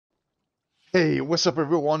Hey, what's up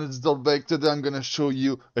everyone? It's Delbeck. Today I'm gonna show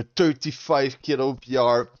you a 35 kilo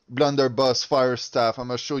OPR Blunderbuss Fire Staff. I'm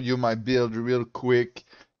gonna show you my build real quick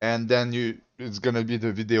and then it's gonna be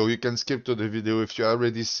the video. You can skip to the video if you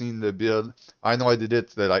already seen the build. I know I did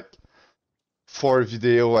it like 4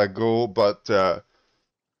 video ago, but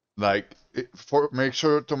for make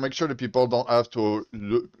sure the people don't have to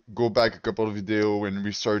go back a couple of video and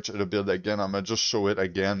research the build again. I'm gonna just show it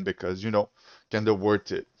again because kinda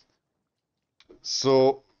worth it.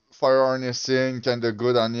 So fire harnessing kinda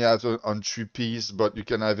good. I only have it on 3 piece, but you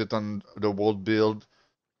can have it on the whole build.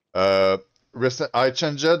 Uh, I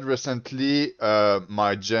changed it recently.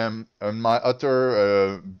 My gem on my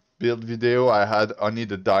other build video, I had only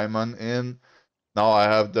the diamond in. Now I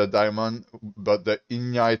have the diamond, but the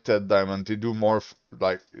ignited diamond. They do more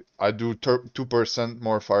like I do 2%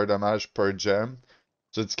 more fire damage per gem,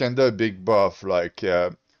 so it's kinda a big buff. Like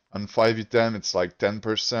on 5 item, it's like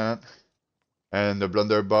 10%. And the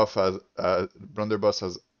Blunderbuss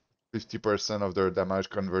has 50% of their damage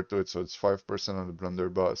converted to it, so it's 5% on the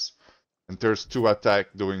Blunderbuss. And there's 2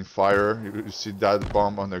 attack doing fire. You see that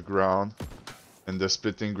bomb on the ground, and the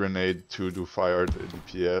splitting grenade to do fire the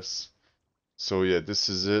DPS. So yeah, this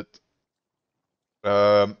is it.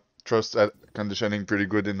 Trust conditioning pretty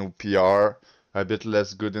good in OPR, a bit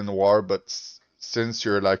less good in War, but since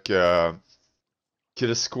you're like a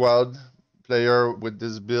kill squad player with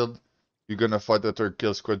this build, you're gonna fight other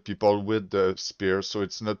kill squad people with the spear, so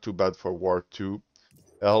it's not too bad for War 2.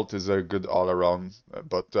 Health is a good all around,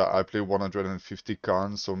 but I play 150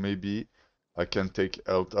 con, so maybe I can take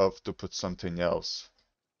health off to put something else.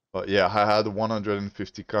 But yeah, I had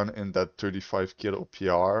 150 con in that 35 kill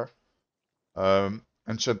OPR.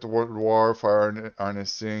 Enchant World War, Fire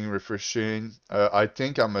Harnessing, Refreshing. I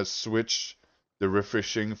think I'm gonna switch the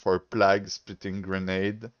Refreshing for Plague Splitting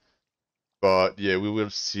Grenade. But yeah, we will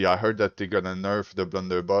see. I heard that they're gonna nerf the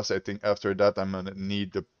Blunderbuss. I think after that I'm gonna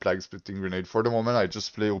need the Plague Splitting Grenade. For the moment, I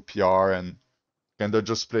just play OPR and kinda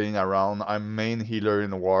just playing around. I'm main healer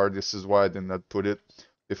in War. This is why I did not put it.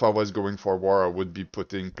 If I was going for War, I would be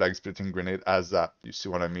putting Plague Splitting Grenade as that. You see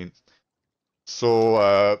what I mean?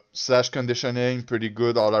 So slash conditioning, pretty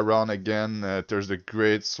good all around. Again, there's the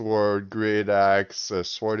great sword, great axe,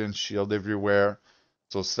 sword and shield everywhere.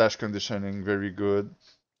 So slash conditioning, very good.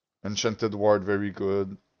 Enchanted ward, very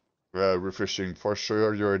good. Refreshing for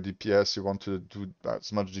sure. You're a DPS, you want to do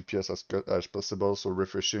as much DPS as possible, so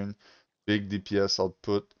refreshing, big DPS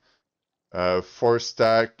output. 4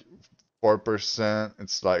 stack, 4%.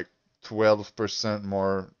 It's like 12%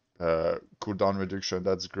 more cooldown reduction.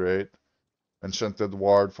 That's great. Enchanted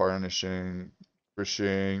ward, fire finishing,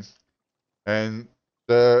 fishing, and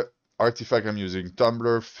the artifact I'm using,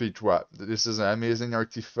 Tumbler Feet Wrap. This is an amazing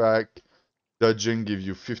artifact. Dodging give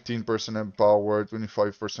you 15% empower,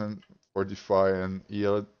 25% fortify, and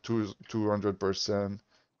heal 200%,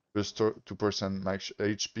 restore 2% max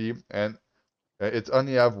HP, and it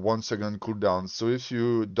only have 1 second cooldown. So if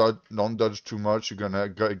you don't dodge too much, you're gonna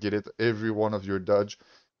get it every one of your dodge,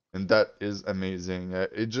 and that is amazing.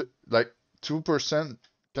 It just like 2%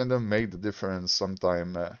 kind of make the difference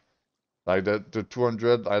sometime. Like the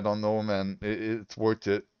 200, I don't know, man. It's worth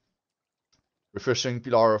it. Refreshing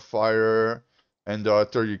Pillar of Fire, and the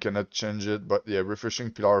other you cannot change it, but yeah, Refreshing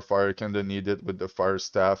Pillar of Fire kinda need it with the Fire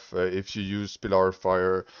Staff if you use Pillar of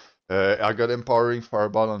Fire. I got Empowering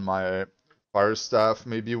Fireball on my Fire Staff.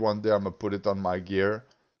 Maybe one day I'm gonna put it on my gear.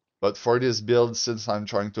 But for this build, since I'm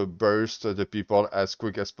trying to burst the people as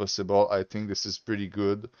quick as possible, I think this is pretty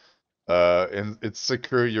good. And it's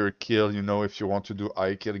secure your kill, if you want to do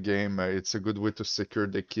high kill game, it's a good way to secure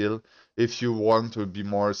the kill. If you want to be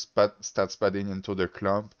more stat padding into the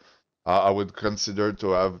clump, I would consider to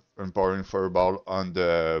have Empowering Fireball on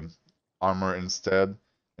the armor instead,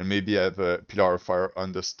 and maybe have a Pillar of Fire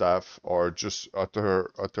on the staff, or just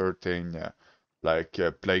other thing, like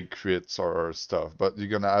Plague crits or stuff. But you're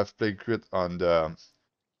gonna have Plague crit on the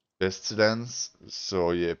Pestilence, so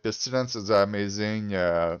yeah, Pestilence is amazing.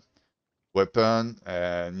 Weapon,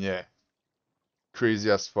 and yeah, crazy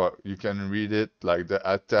as fuck. You can read it like the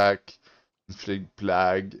attack, inflict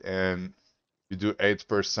plague, and you do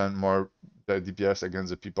 8% more DPS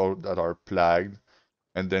against the people that are plagued.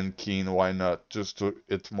 And then keen, why not? Just to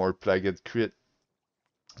hit more plagued crit.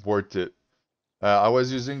 Worth it. I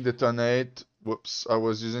was using detonate. Whoops, I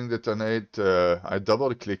was using detonate. I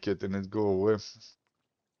double click it and it go away.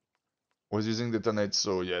 Was using detonate,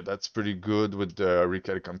 so yeah, that's pretty good with the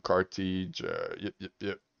Recalcom cartridge.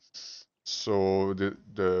 Yep. So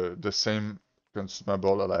the same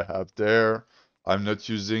consumable that I have there. I'm not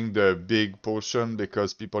using the big potion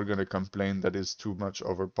because people are gonna complain that it's too much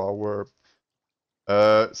overpower.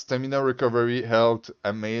 Stamina recovery, health,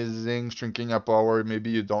 amazing. Shrinking up power, maybe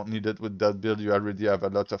you don't need it with that build. You already have a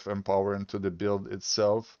lot of empower into the build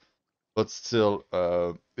itself. But still,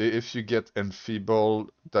 if you get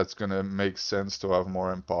enfeebled, that's gonna make sense to have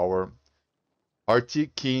more empower.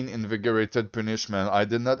 RT Keen Invigorated Punishment. I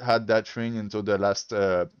did not add that thing into the last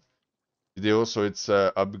video, so it's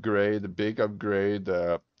a upgrade, a big upgrade.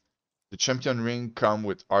 The champion ring come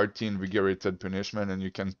with RT Invigorated Punishment, and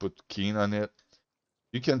you can put Keen on it.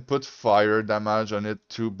 You can put fire damage on it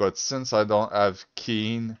too, but since I don't have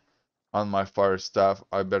Keen on my fire staff,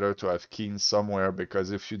 I better to have Keen somewhere,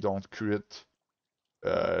 because if you don't crit,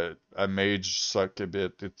 a mage suck a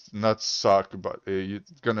bit. It's not suck, but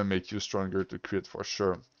it's gonna make you stronger to crit for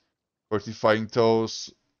sure. Fortifying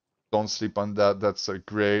toes, don't sleep on that. That's a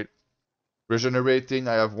great. Regenerating,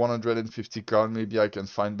 I have 150 con. Maybe I can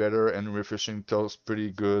find better. And refreshing toes,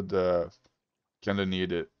 pretty good. Kinda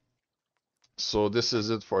need it. So this is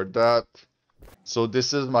it for that. So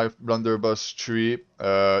this is my blunderbuss tree.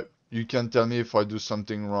 You can tell me if I do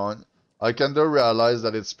something wrong. I kinda realize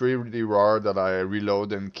that it's pretty rare that I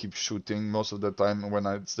reload and keep shooting. Most of the time when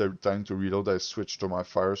it's the time to reload, I switch to my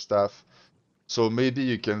fire staff. So maybe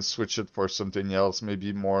you can switch it for something else,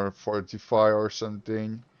 maybe more fortify or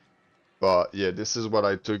something. But yeah, this is what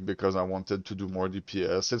I took because I wanted to do more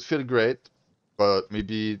DPS. It feels great, but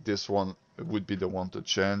maybe this one would be the one to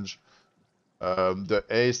change. The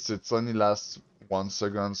ace, it's only lasts 1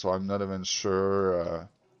 second, so I'm not even sure.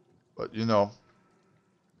 But you know,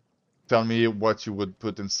 tell me what you would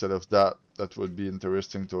put instead of that. That would be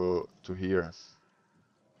interesting to hear.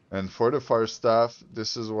 And for the fire staff,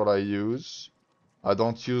 this is what I use. I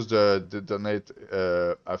don't use the donate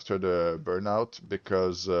after the burnout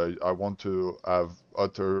because I want to have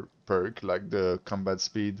other perk like the combat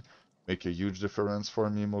speed make a huge difference for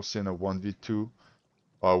me, mostly in a 1v2.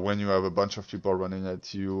 When you have a bunch of people running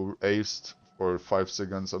at you, aced for 5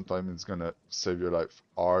 seconds, sometimes it's gonna save your life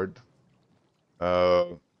hard.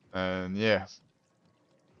 And yeah.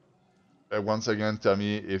 Once again, tell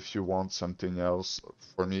me if you want something else.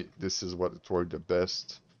 For me, this is what it worked the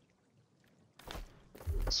best.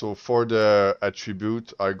 So for the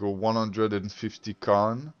attribute, I go 150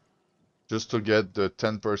 con just to get the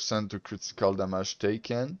 10% to critical damage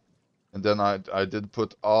taken. And then I did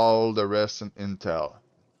put all the rest in intel.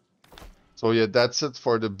 So yeah, that's it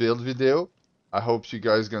for the build video. I hope you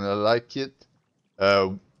guys gonna like it.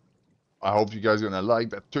 I hope you guys gonna like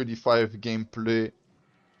that 35 gameplay.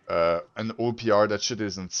 An OPR, that shit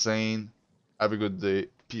is insane. Have a good day.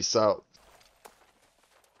 Peace out.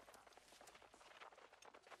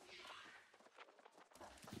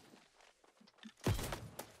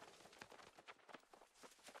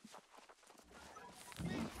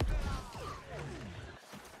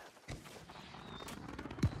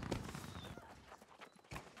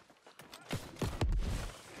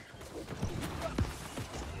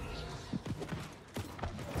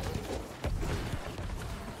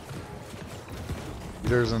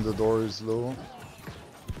 Meters and the door is low.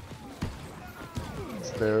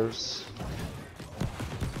 Stairs.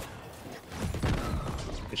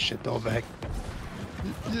 Good shit, though, back.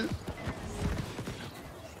 Yeah.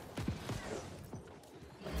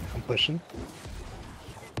 I'm pushing.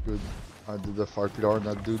 Good. I did the fire pillar.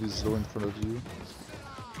 That dude is low in front of you.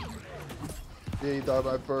 Yeah, he died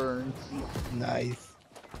by burn. Nice.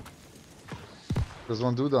 There's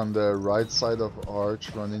one dude on the right side of arch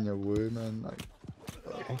running away, man. Like,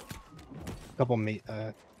 Okay. Couple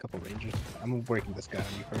rangers. I'm working this guy on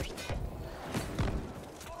you first.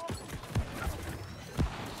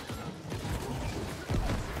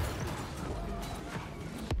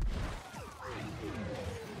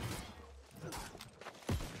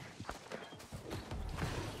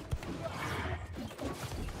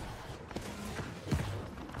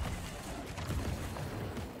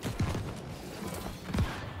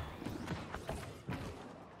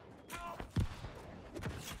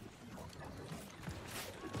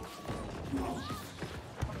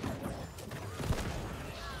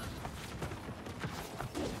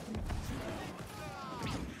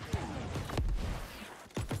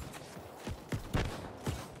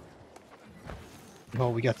 Oh,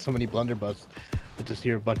 we got so many blunderbuss. I just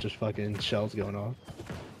hear a bunch of fucking shells going off.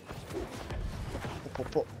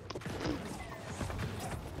 pop, pop.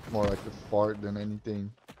 More like a fart than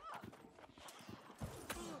anything.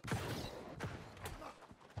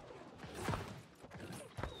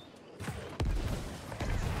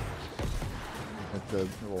 Like the,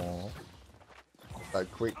 oh,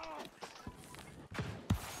 that quick.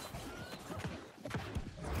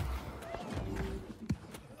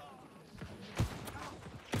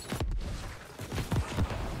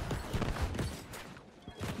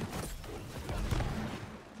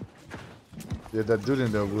 Yeah, that dude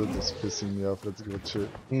in the wood is pissing me off. Let's go chill.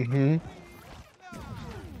 Mm-hmm.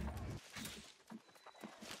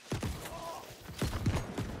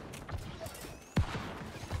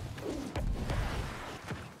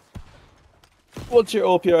 What's your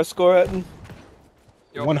OPR score at?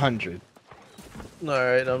 Yo. 100.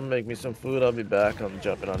 Alright, I'm gonna make me some food. I'll be back. I'm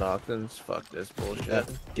jumping on Octans. Fuck this bullshit.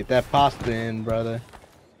 Get that pasta in, brother.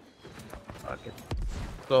 Fucking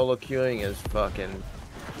solo queuing is fucking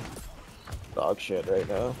dog shit right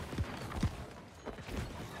now.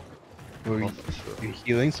 Were Oh, you, for sure. you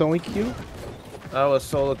healing solo queue I was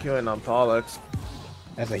solo queuing on Pollux.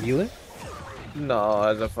 as a healer? No,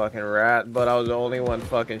 as a fucking rat, but I was the only one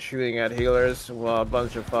fucking shooting at healers while a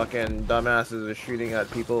bunch of fucking dumbasses are shooting at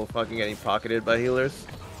people fucking getting pocketed by healers.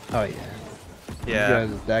 Oh yeah. Yeah. You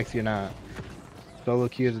guys, Dex, you're not. Solo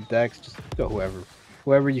queue as a Dex, just go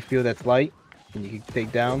whoever you feel that's light and you can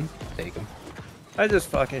take down, take them. I just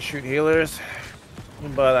fucking shoot healers,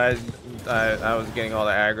 but I was getting all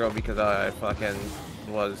the aggro because I fucking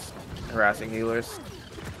was harassing healers.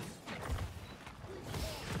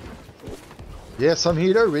 Yeah, some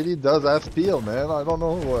healer really does have peel, man. I don't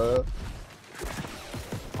know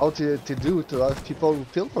how to do to have people who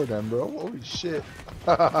peel for them, bro. Holy shit.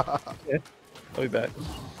 I'll be back.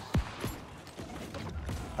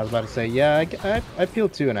 I was about to say, yeah, I peel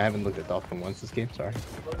too, and I haven't looked at Dolphin once this game. Sorry.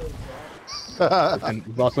 And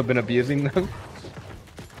we've also been abusing them.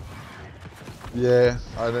 Yeah,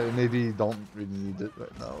 maybe don't really need it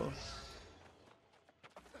right now.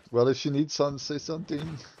 Well, if you need some, say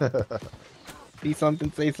something. Be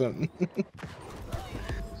something, say something.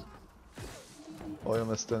 Oh, I'm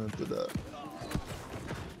gonna stand into that.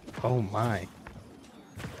 Oh my.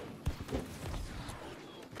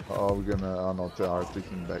 Oh, we're gonna. Oh no, they are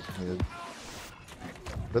taking back mid.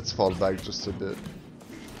 Let's fall back just a bit.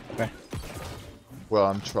 Okay. Well,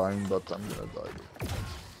 I'm trying, but I'm gonna die.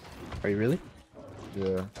 Are you really?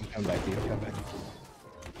 Yeah, I'm coming back to you. Come back.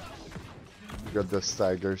 got the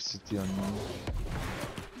stagger city on me.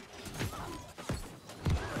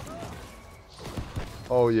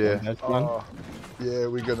 Oh yeah. That's one. Yeah,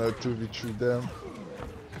 we're gonna 2v3 them.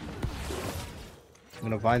 I'm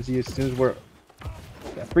gonna vine you as soon as we're.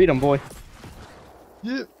 Yeah, freedom, boy.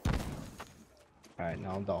 Yeah. Alright,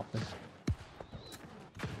 now I'm Dolphin.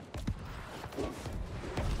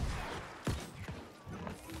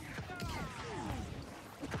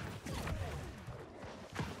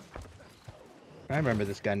 I remember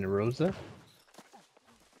this guy Narosa.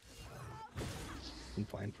 Been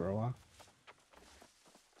playing for a while.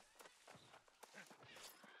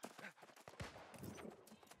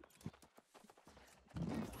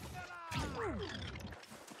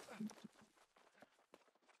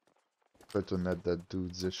 Try to net that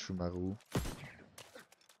dude Zeshumaru.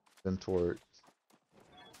 Didn't work.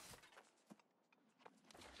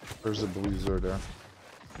 There's a bruiser there.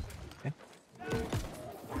 Okay.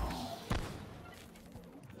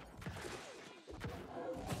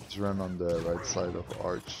 Let's run on the right side of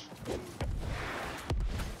Arch.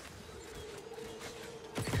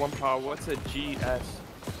 One power, what's a GS?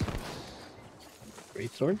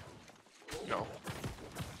 Great sword. No.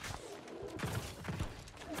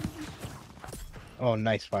 Oh,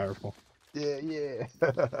 nice fireful. Yeah, yeah.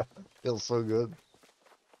 Feels so good.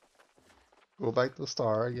 Go back to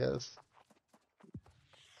Star, I guess.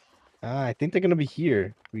 I think they're gonna be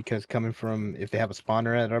here because coming from if they have a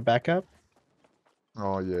spawner at our backup.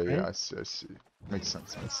 Oh yeah, yeah, Right? I see, I see. Makes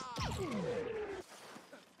sense, makes sense.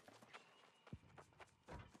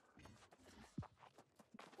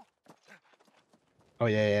 Oh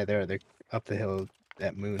yeah, they're up the hill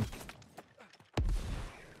at Moon.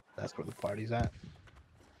 That's where the party's at.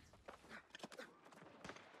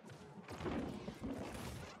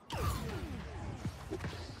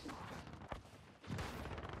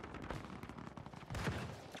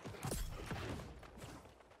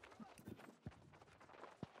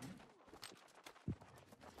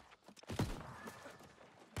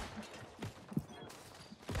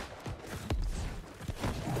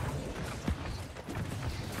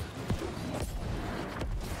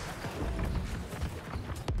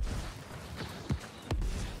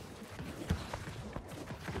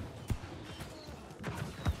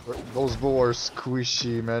 Those bow are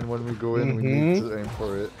squishy, man. When we go in, we need to aim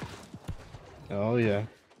for it. Oh yeah.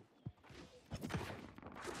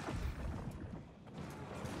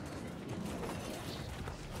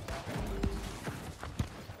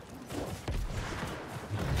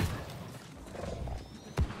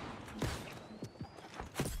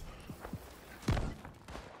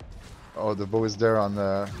 Oh, the bow is there on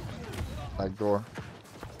the back door.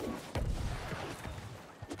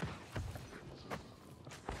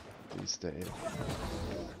 stay.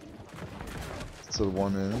 Still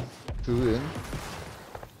 1 in, 2 in.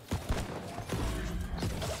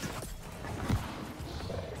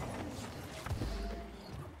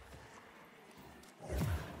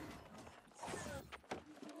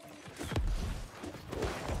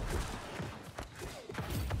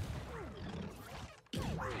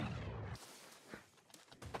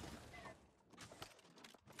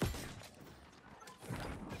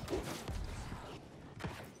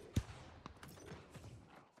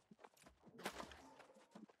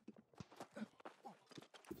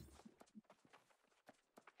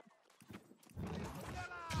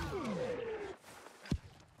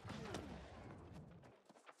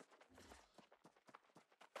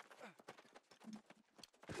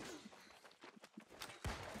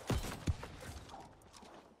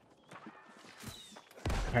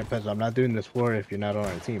 Alright, Pez, I'm not doing this floor if you're not on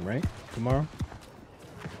our team, right? Tomorrow?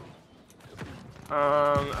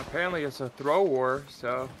 Apparently it's a throw war,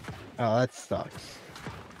 so Oh, that sucks.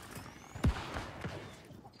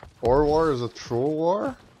 Or war is a troll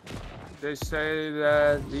war? they say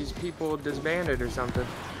that these people disbanded or something.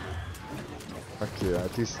 Okay,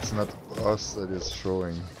 at least it's not us that is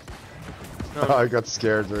showing. No. I got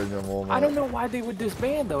scared during the moment. I don't know why they would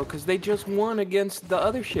disband though, because they just won against the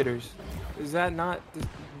other shitters. Is that not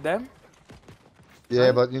them? Yeah,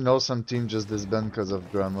 Right? but you know some team just disband because of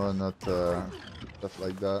drama, not stuff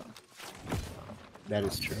like that. That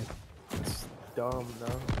is true. It's dumb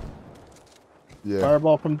though. Yeah.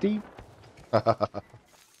 Fireball from deep.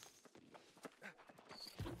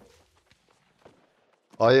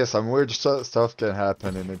 Oh yeah, some weird stuff can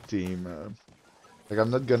happen in a team. Like I'm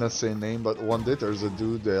not gonna say name, but one day there's a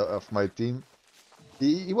dude of my team.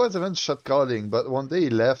 He was even shot calling, but one day he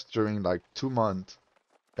left during like 2 months.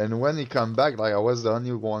 And when he come back, like I was the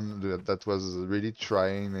only one that was really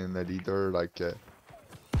trying in a leader, like.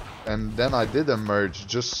 And then I did a merge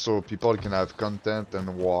just so people can have content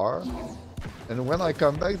and war. And when I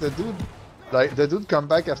come back, the dude come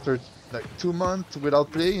back after like 2 months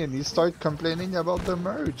without playing, and he start complaining about the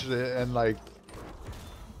merge and like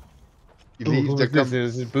he leave the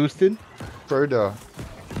Is it boosted? further.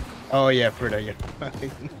 Oh yeah, Frida, yeah.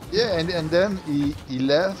 Yeah, and then he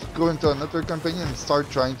left, go into another company and start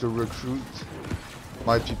trying to recruit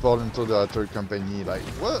my people into the other company. Like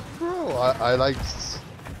what, bro? I like.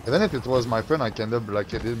 Even if it was my friend, I kind of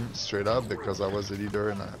blocked him straight up because I was a leader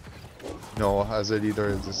and no, as a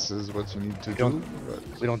leader, this is what you need to do.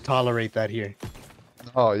 But... We don't tolerate that here.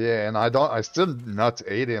 Oh yeah, and I still not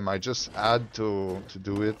hate him. I just had to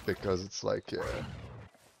do it because it's like,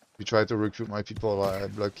 you try to recruit my people, I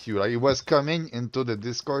block you. Like he was coming into the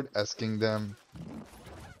Discord asking them.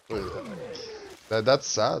 That's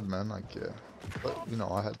sad, man. Like, but you know,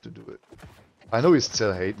 I had to do it. I know he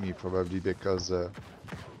still hate me probably because.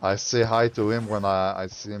 I say hi to him when I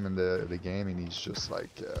see him in the game, and he's just like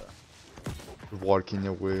walking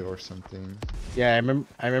away or something. Yeah,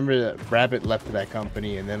 I remember that Rabbit left that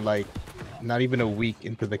company, and then like not even a week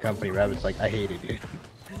into the company, Rabbit's like, I hated it.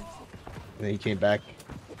 And then he came back.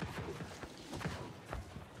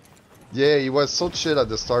 Yeah, he was so chill at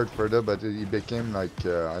the start further, but he became like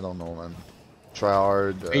I don't know, man. Try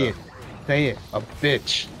hard. Say it, a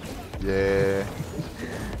bitch. Yeah.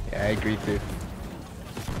 Yeah, I agree too.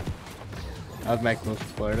 I was Maximus from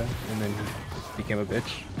Florida, and then he became a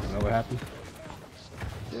bitch. I don't know what happened.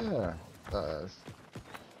 Yeah.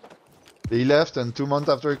 He left, and 2 months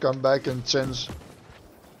after he come back and change.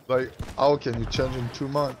 Like, how can you change in 2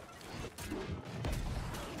 months?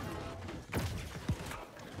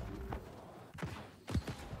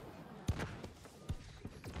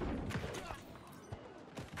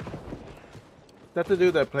 Is that the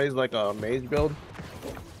dude that plays like a mage build?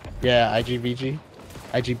 Yeah, IGVG,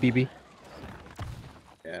 IGBB.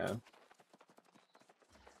 Yeah.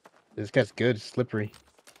 This guy's good, slippery.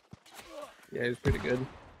 Yeah, he's pretty good.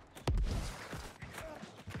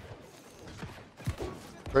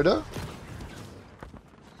 Further?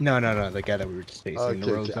 No, the guy that we were just facing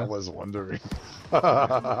the roads. I was wondering.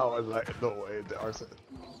 I was like, no way,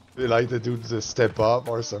 they like the dude to step up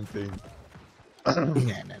or something.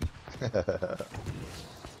 Yeah, man.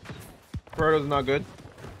 Frodo's not good.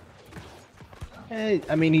 Hey,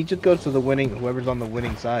 I mean, he just goes to the winning, whoever's on the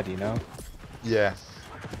winning side, you know? Yeah.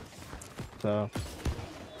 So.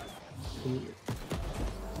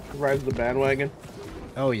 Rides the bandwagon.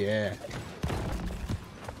 Oh, yeah.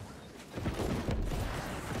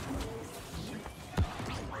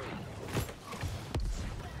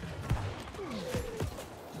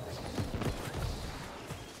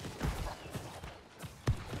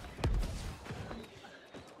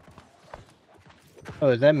 Oh,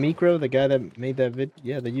 is that Micro, the guy that made that vid?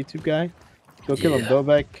 Yeah, the YouTube guy. Go kill him, go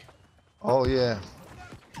back. Oh yeah.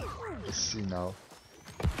 Let's see now.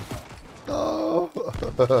 No.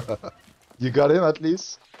 You got him at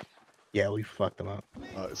least? Yeah, we fucked him up.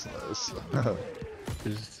 Nice, nice.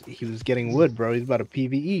 He was getting wood, bro. He's about a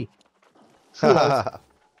PVE.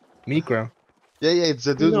 Micro. Yeah, it's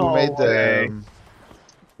the dude who No made way. the.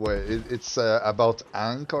 Wait, it's about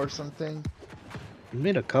Ankh or something? He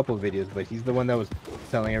made a couple videos, but he's the one that was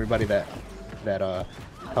telling everybody that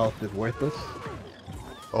health is worthless.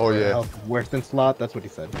 Oh yeah. Health is worse than slot. That's what he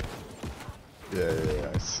said.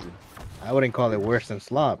 Yeah, I see. I wouldn't call it worse than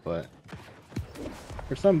slot, but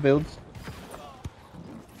for some builds,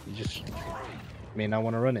 you just may not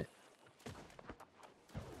want to run it.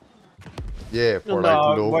 Yeah, for like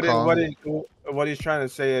No, low what he's trying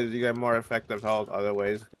to say is you get more effective health other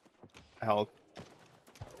ways. Health.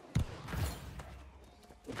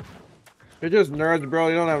 They're just nerds, bro.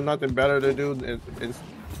 You don't have nothing better to do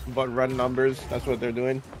but run numbers. That's what they're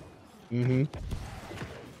doing. Mm-hmm.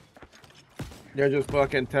 They're just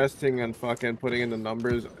fucking testing and fucking putting in the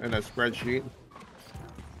numbers in a spreadsheet.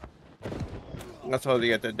 That's how they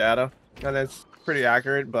get their data. And it's pretty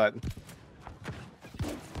accurate, but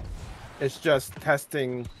it's just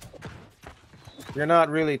testing. You're not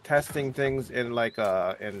really testing things in like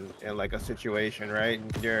a in like a situation, right?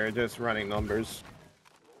 You're just running numbers.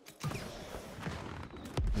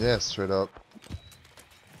 Yeah, straight up.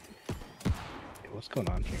 Hey, what's going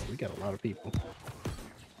on here? We got a lot of people.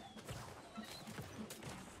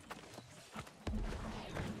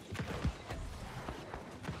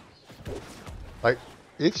 Like,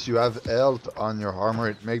 if you have health on your armor,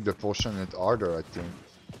 it make the potion it harder, I think.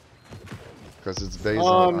 Because it's based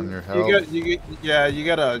on your health. You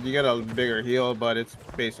get a bigger heal, but it's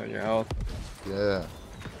based on your health. Yeah.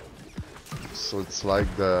 So it's like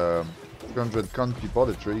the 300 con people,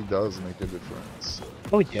 it really does make a difference.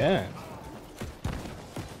 Oh yeah.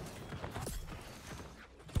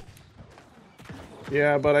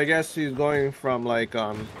 Yeah, but I guess he's going from like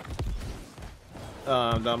the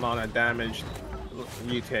amount of damage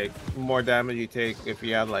you take, more damage you take if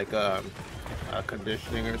you had like a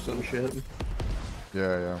conditioning or some shit.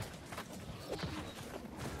 Yeah.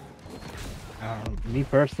 Me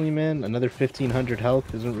personally, man, another 1500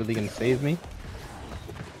 health isn't really gonna save me.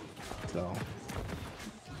 So.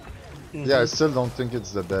 Yeah, I still don't think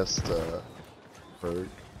it's the best perk.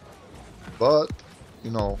 But,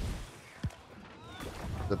 you know,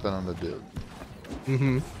 depend on the build.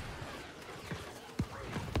 Mm-hmm.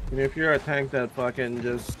 And if you're a tank that fucking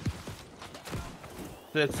just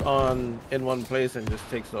sits in one place and just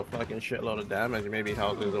takes a fucking shitload of damage, maybe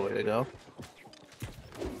health is the way to go.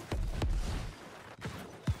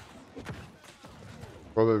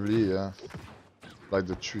 Probably, yeah. Like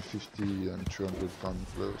the 350 and 300 ton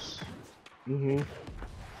plus. Mm-hmm.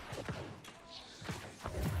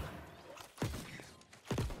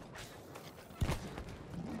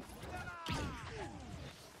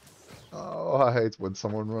 Oh, I hate when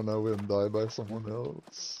someone run away and die by someone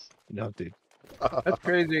else. No, dude. That's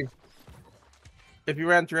crazy. If you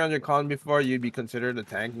ran 300 con before, you'd be considered a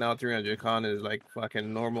tank. Now 300 con is like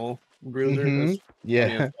fucking normal bruiser. Mhm.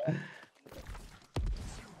 Yeah. Yeah.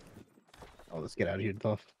 Oh, let's get out of here,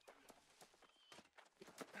 tough.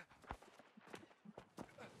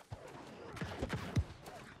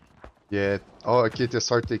 Yeah. Oh, okay, they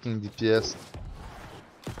start taking DPS.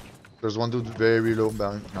 There's one dude very low,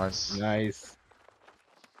 bang. Nice. Nice.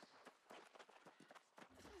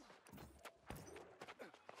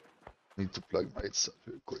 Need to plug my stuff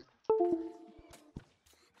real quick.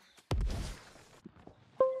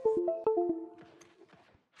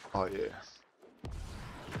 Oh yeah.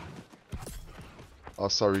 Oh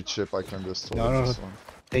sorry, Chip, I can just hold No, this one.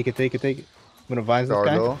 Take it. I'm gonna vines this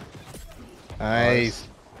guy. Carlo. Nice.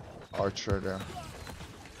 Archer there.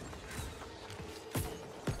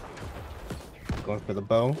 Going for the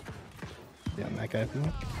bow. Yeah, that guy. If you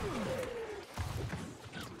want.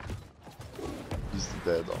 He's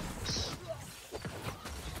dead almost.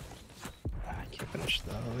 I can't finish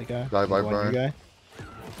the other guy. Die by The one burn. guy.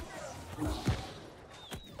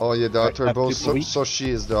 Oh yeah, the Alright, other bow. have people weak. So she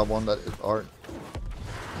is the one that is art.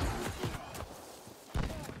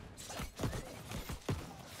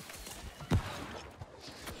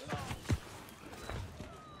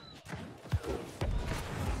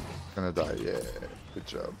 Gonna die, yeah. Good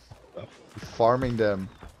job. Farming them.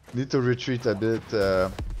 Need to retreat a bit.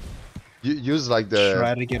 Use like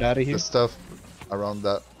Try to get out of here. the stuff around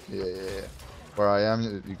that. Yeah. Where I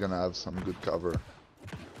am, you're gonna have some good cover.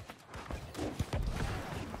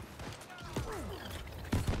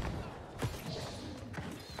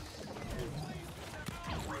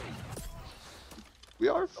 We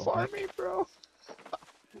are farming, bro.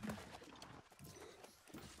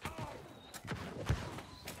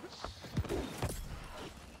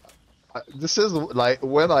 This is like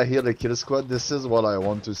when I hear the kill squad. This is what I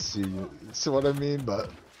want to see. See what I mean? But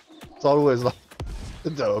it's always like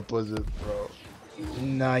the opposite, bro.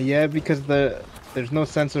 Nah, yeah, because there's no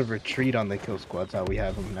sense of retreat on the kill squads how we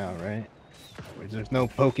have them now, right? Where there's no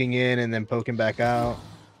poking in and then poking back out.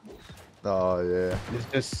 Oh yeah. It's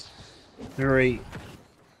just straight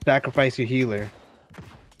sacrifice your healer.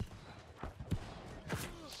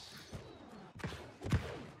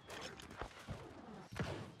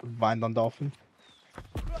 Bind on Dolphin.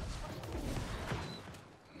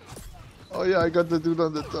 Oh yeah, I got the dude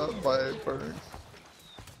on the top by burning.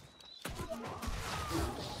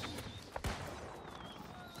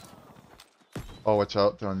 Oh, watch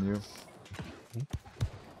out on you.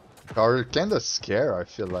 Are kinda scared, I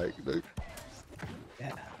feel like. Look.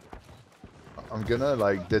 Yeah. I'm gonna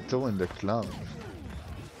like ditto in the clown.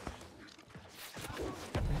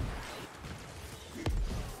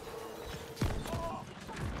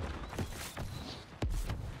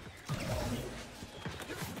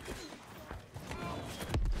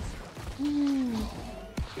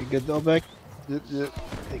 You good though, Beck? Yep, yep.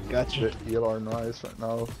 They got you. The heal are nice right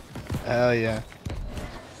now. Hell yeah.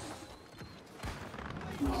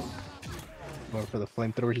 Going for the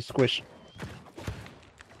flamethrower, he squish.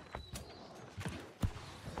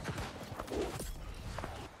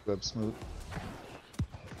 Web smooth.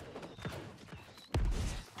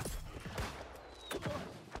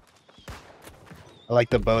 I like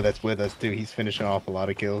the bow that's with us too. He's finishing off a lot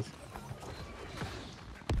of kills.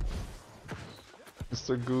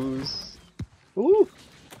 Mr. Goose. Ooh!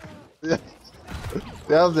 Yeah.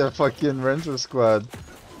 They have their fucking ranger squad.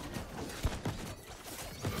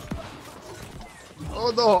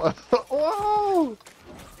 Oh no! Wow!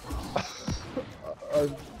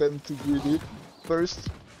 I've been too greedy. First.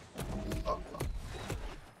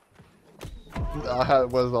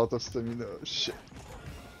 Was out of stamina. Shit.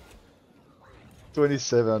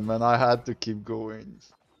 27, man. I had to keep going.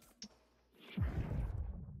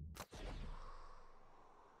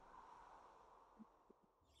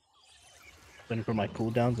 Waiting for my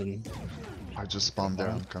cooldowns and I just spawned there.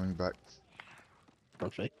 I'm coming back.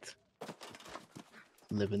 perfect.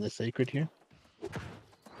 Living the sacred here.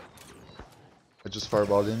 I just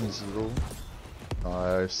fireballed in. He's low.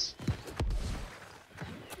 Nice.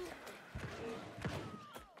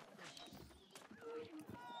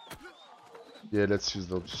 Yeah, let's use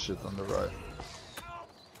those shit on the right.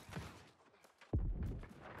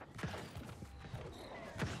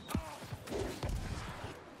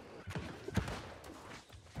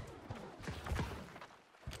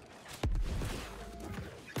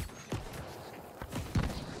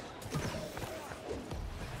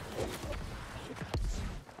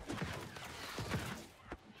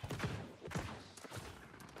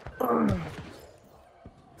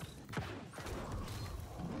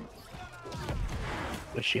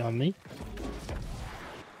 Was she on me?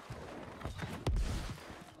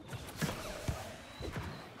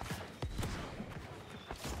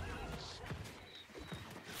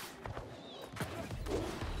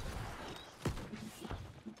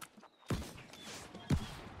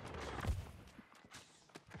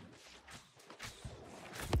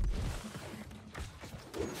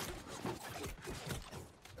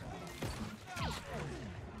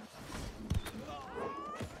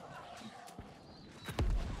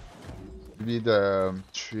 Maybe the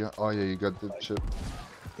tree. Oh yeah, you got the chip.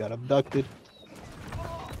 Got abducted.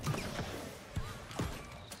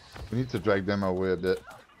 We need to drag them away a bit.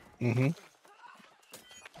 Mm-hmm.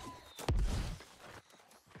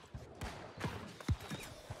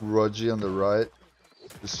 Rogi on the right.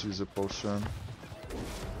 Just use a potion.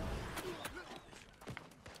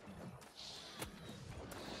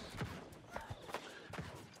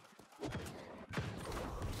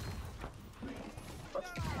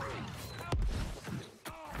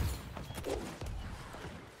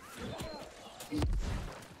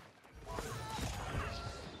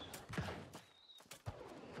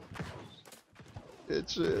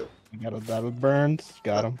 It's it. Got a battle burns.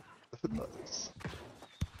 Got him. Nice.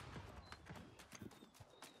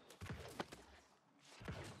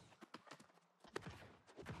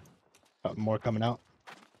 More coming out.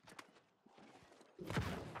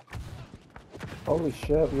 Holy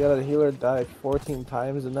shit, we had a healer die 14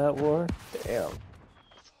 times in that war? Damn.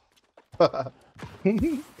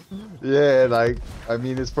 Yeah, like, I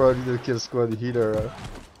mean, it's probably the kill squad healer.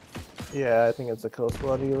 Yeah, I think it's a kill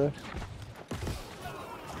squad healer.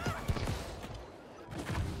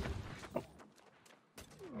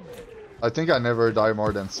 I think I never die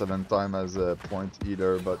more than 7 times as a point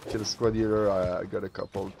eater, but kill squad eater, I got a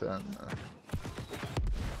couple 10.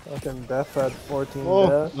 Fucking death at 14 Oh,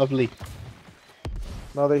 death. lovely.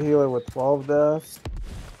 Another healer with 12 deaths.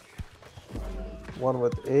 One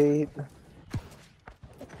with 8.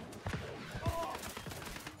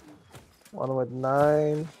 One with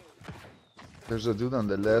 9. There's a dude on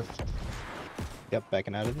the left. Yep,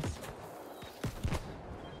 backing out of this.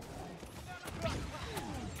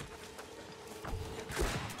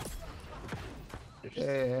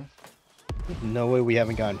 Yeah. No way we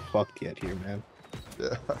haven't gotten fucked yet here, man.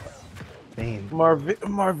 Yeah. Damn.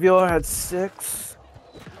 Marvilla had 6.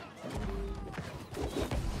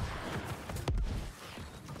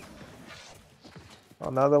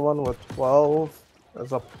 Another one with 12.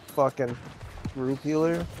 There's a fucking group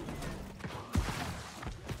healer.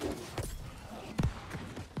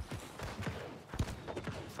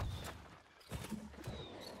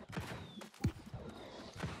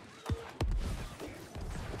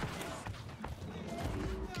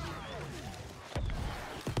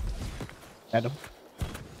 Adam.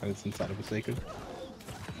 I was inside of a sacred.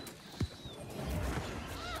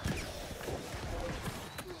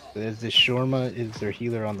 There's this Shorma, is their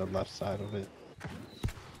healer on the left side of it.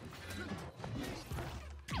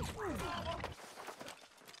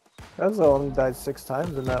 That's only died 6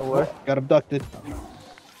 times in that war. Oh, got abducted.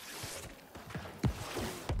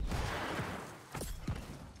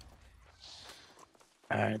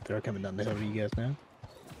 Alright, they're coming down the hill to you guys now.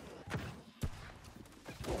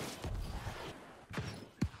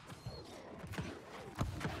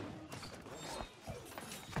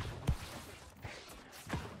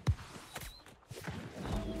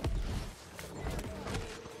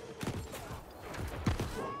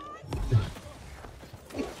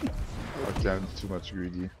 Octan, too much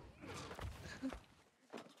greedy.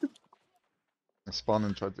 I spawn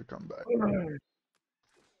and try to come back.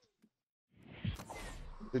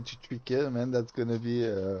 33 kill, man, that's gonna be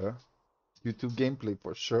a YouTube gameplay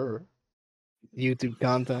for sure. YouTube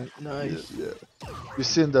content. Yeah, Nice. yeah. You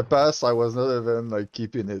see, in the past, I was not even like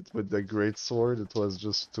keeping it with the great sword. It was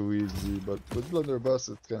just too easy. But with Blunderbuss,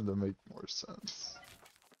 it kind of make more sense.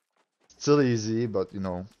 Still easy, but you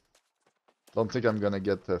know, don't think I'm gonna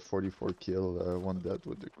get a 44 kill, one death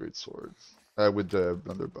with the great sword, with the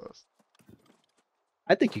Blunderbuss.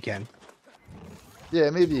 I think you can.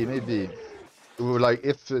 Yeah, maybe. Ooh, like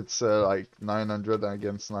if it's like 900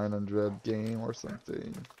 against 900 game or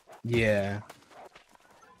something. Yeah.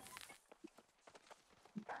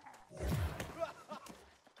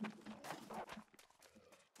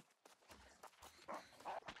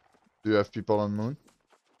 Do you have people on moon?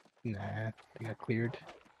 Nah, they got cleared.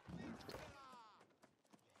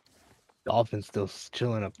 Dolphin's still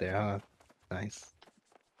chilling up there, huh? Nice.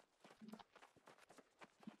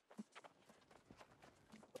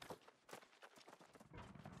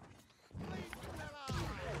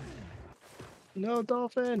 No,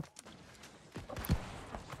 Dolphin!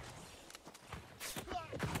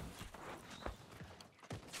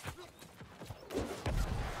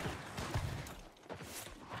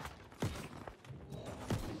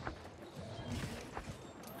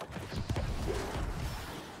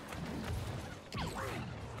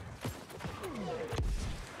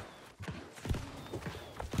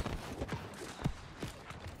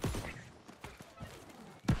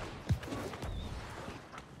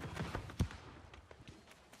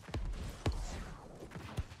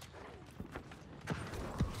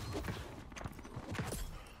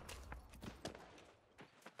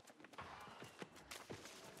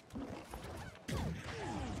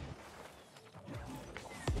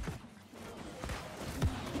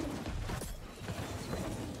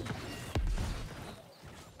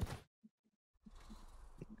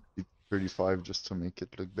 Hit 35 just to make it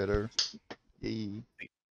look better. Yay. We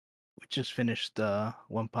just finished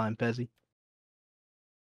one pine Pezzy.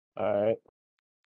 Alright.